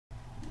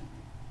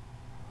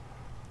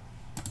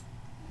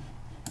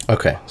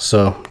Okay,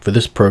 so for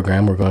this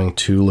program, we're going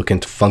to look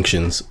into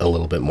functions a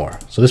little bit more.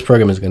 So this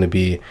program is going to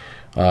be,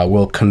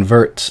 we'll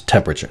convert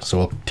temperature. So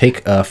we'll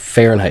take a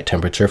Fahrenheit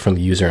temperature from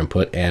the user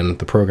input, and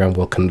the program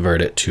will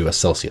convert it to a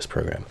Celsius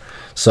program.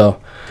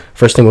 So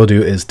first thing we'll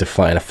do is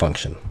define a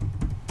function.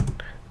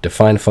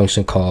 Define a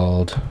function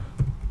called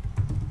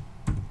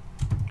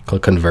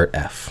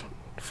convertF,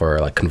 for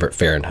like convert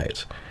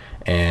Fahrenheit.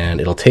 And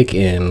it'll take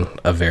in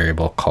a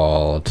variable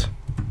called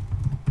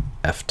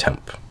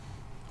ftemp.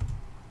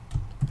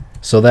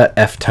 So that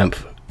ftemp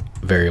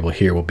variable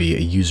here will be a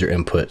user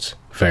input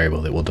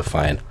variable that we'll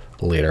define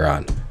later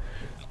on.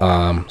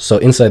 So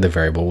inside the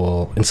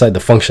variable, inside the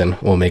function,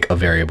 we'll make a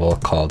variable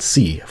called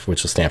C,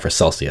 which will stand for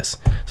Celsius.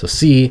 So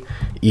C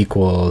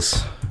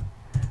equals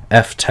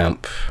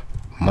ftemp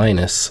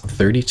minus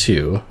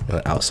 32,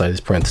 outside these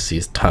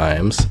parentheses,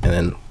 times, and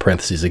then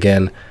parentheses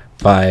again,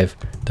 5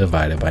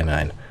 divided by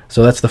 9.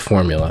 So that's the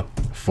formula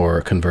for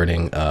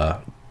converting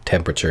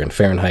temperature in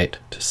Fahrenheit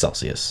to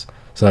Celsius.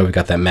 So now we've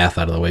got that math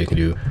out of the way. You can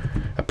do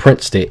a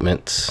print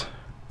statement.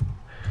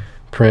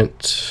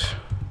 Print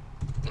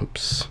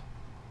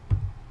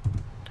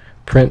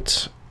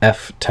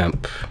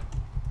ftemp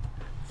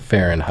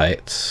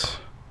Fahrenheit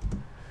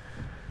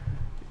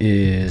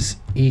is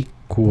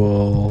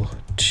equal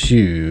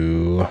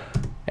to,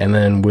 and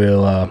then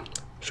we'll,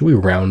 should we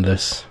round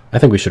this? I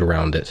think we should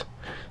round it.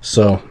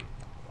 So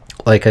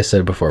like I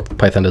said before,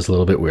 Python does a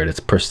little bit weird. It's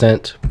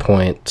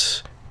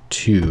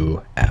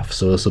 %.2f.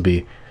 So this will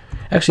be,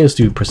 actually let's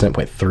do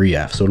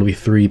 %.3f. So it'll be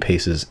 3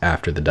 paces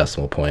after the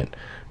decimal point.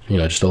 You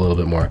know, just a little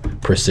bit more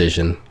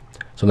precision.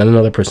 So then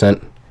another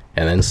percent,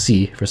 and then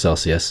C for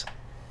Celsius,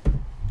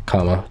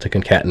 comma, to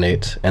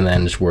concatenate, and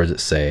then just words that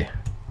say,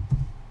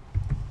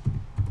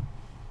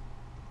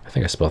 I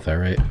think I spelled that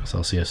right,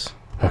 Celsius.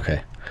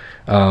 Okay.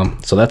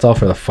 So that's all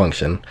for the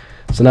function.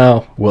 So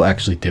now we'll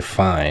actually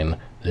define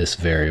this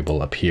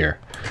variable up here,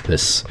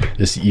 this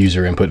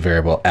user input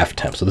variable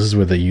ftemp. So this is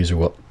where the user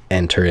will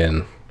enter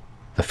in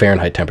the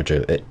Fahrenheit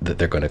temperature that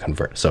they're going to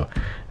convert. So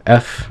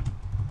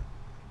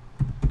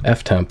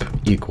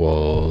ftemp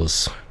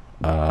equals,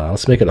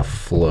 let's make it a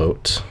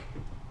float,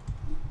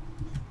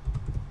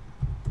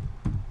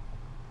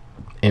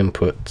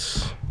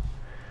 input,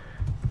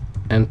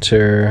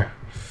 enter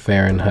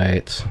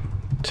Fahrenheit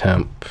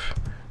temp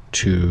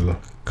to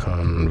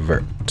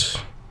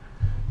convert.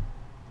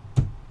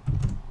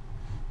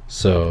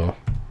 So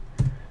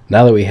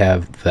now that we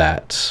have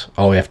that,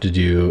 all we have to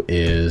do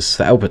is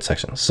the output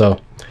section. So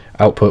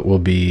output will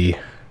be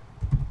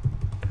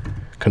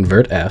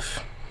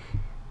convertF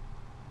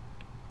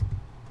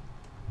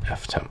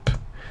ftemp.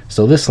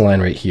 So this line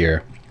right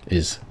here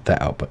is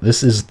the output.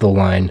 This is the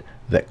line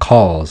that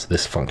calls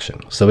this function.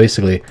 So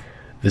basically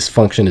this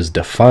function is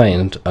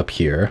defined up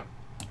here,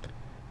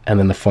 and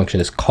then the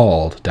function is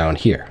called down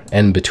here.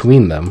 And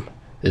between them,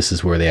 this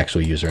is where the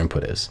actual user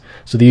input is.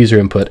 So the user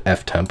input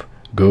ftemp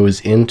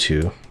goes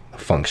into the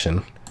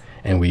function,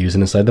 and we use it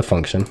inside the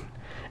function,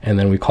 and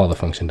then we call the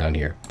function down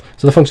here.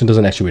 So the function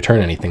doesn't actually return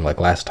anything like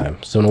last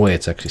time. So in a way,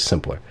 it's actually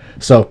simpler.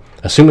 So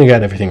assuming we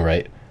got everything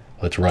right,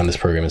 let's run this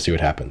program and see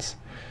what happens.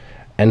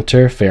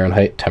 Enter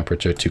Fahrenheit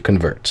temperature to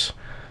convert.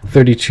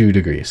 32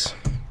 degrees.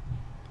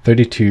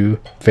 32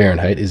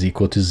 Fahrenheit is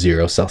equal to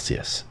 0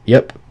 Celsius.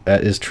 Yep,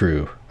 that is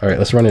true. All right,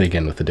 let's run it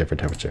again with a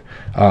different temperature.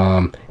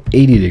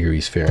 80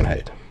 degrees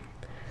Fahrenheit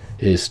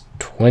is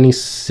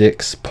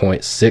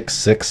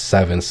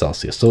 26.667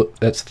 Celsius. So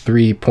that's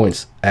 3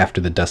 points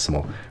after the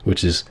decimal,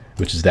 which is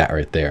that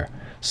right there.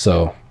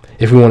 So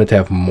if we wanted to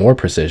have more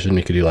precision,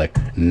 we could do like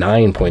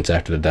 9 points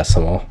after the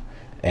decimal,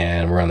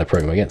 and we're on the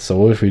program again. So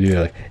what if we do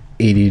like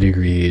 80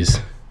 degrees?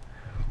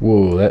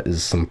 Whoa, that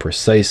is some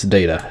precise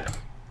data.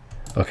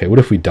 Okay, what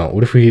if we don't?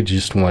 What if we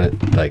just want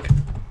it like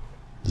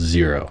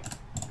 0?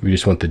 We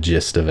just want the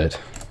gist of it.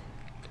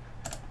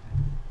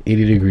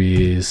 80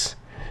 degrees,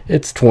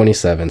 it's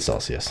 27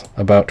 Celsius,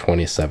 about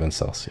 27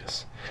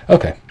 Celsius.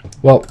 Okay,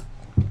 well,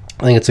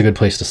 I think it's a good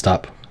place to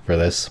stop for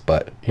this,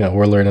 but you know,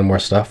 we're learning more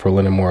stuff. We're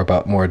learning more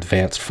about more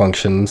advanced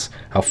functions,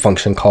 how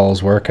function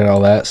calls work and all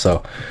that.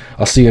 So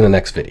I'll see you in the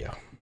next video.